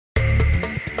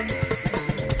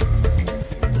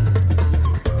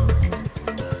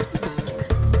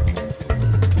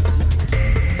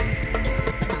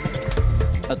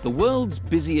world's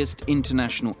busiest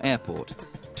international airport,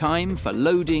 time for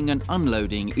loading and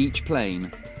unloading each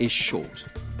plane is short.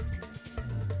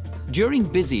 During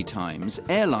busy times,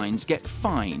 airlines get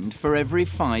fined for every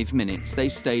 5 minutes they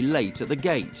stay late at the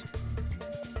gate.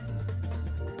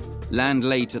 Land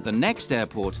late at the next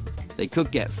airport, they could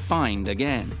get fined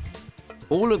again.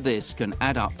 All of this can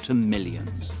add up to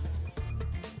millions.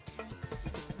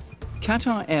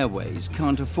 Qatar Airways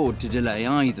can't afford to delay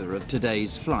either of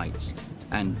today's flights,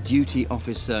 and duty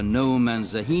officer Noman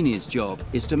Zahini's job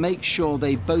is to make sure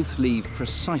they both leave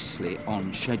precisely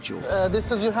on schedule.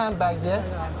 This is your handbags, yeah?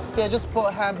 Yeah, just put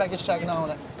a hand baggage tag now on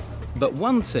it. But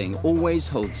one thing always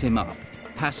holds him up: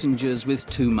 passengers with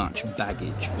too much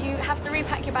baggage. You have to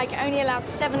repack your bag. You're only allowed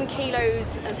 7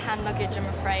 kilos as hand luggage, I'm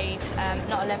afraid,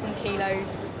 not 11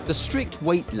 kilos. The strict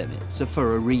weight limits are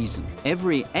for a reason.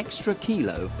 Every extra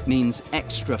kilo means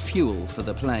extra fuel for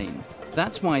the plane.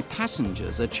 That's why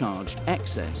passengers are charged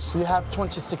excess. You have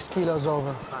 26 kilos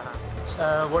over.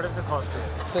 What is the cost?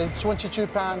 So it's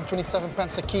 £22, 27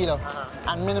 pence a kilo.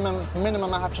 And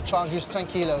minimum I have to charge you is 10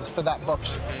 kilos for that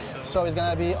box. So it's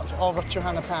going to be over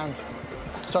 £200.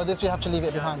 So this you have to leave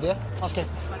it behind, yeah? Okay.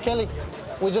 Kelly,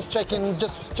 we're just checking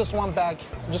just one bag,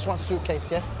 just one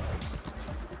suitcase, yeah?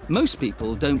 Most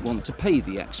people don't want to pay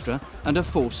the extra and are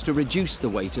forced to reduce the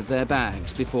weight of their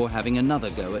bags before having another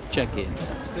go at check-in.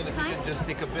 Still, if you can just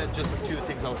take just a few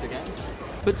things out again.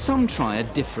 But some try a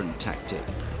different tactic.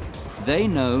 They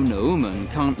know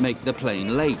Nouman can't make the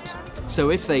plane late, so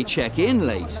if they check in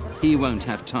late, he won't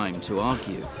have time to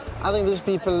argue. I think these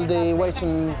people, they're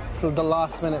waiting till the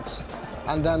last minute,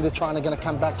 and then they're trying to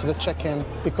come back to the check-in,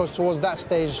 because towards that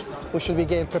stage, we should be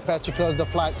getting prepared to close the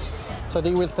flights. So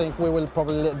they will think we will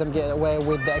probably let them get away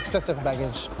with the excessive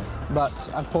baggage. But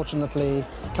unfortunately,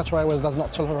 Qatar Airways does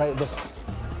not tolerate this.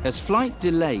 As flight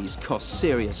delays cost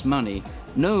serious money,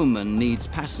 Nouman needs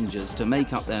passengers to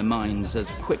make up their minds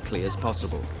as quickly as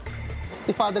possible.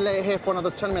 If I delay here for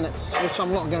another 10 minutes, which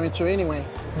I'm not going to anyway,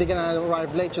 they're going to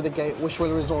arrive late to the gate, which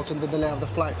will result in the delay of the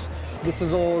flight. This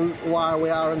is all why we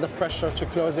are under pressure to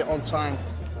close it on time.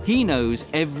 He knows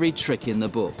every trick in the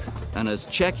book, and as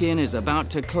check-in is about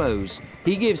to close,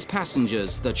 he gives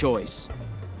passengers the choice: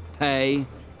 pay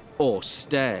or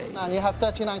stay. And you have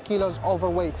 39 kilos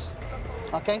overweight,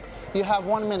 okay? You have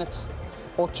 1 minute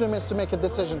or 2 minutes to make a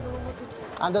decision,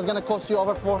 and that's going to cost you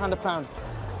over £400.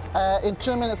 In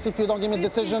 2 minutes, if you don't give me a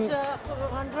decision...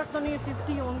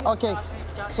 150 only. Okay,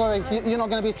 sorry, you're not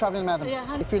going to be traveling, madam.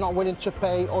 Yeah. If you're not willing to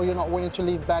pay or you're not willing to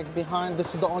leave bags behind,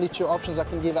 this is the only 2 options I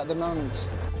can give at the moment.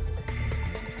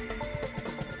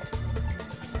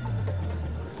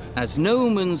 As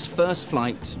Nouman's first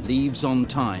flight leaves on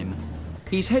time,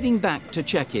 he's heading back to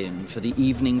check in for the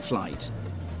evening flight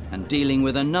and dealing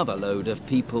with another load of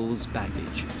people's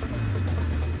baggage.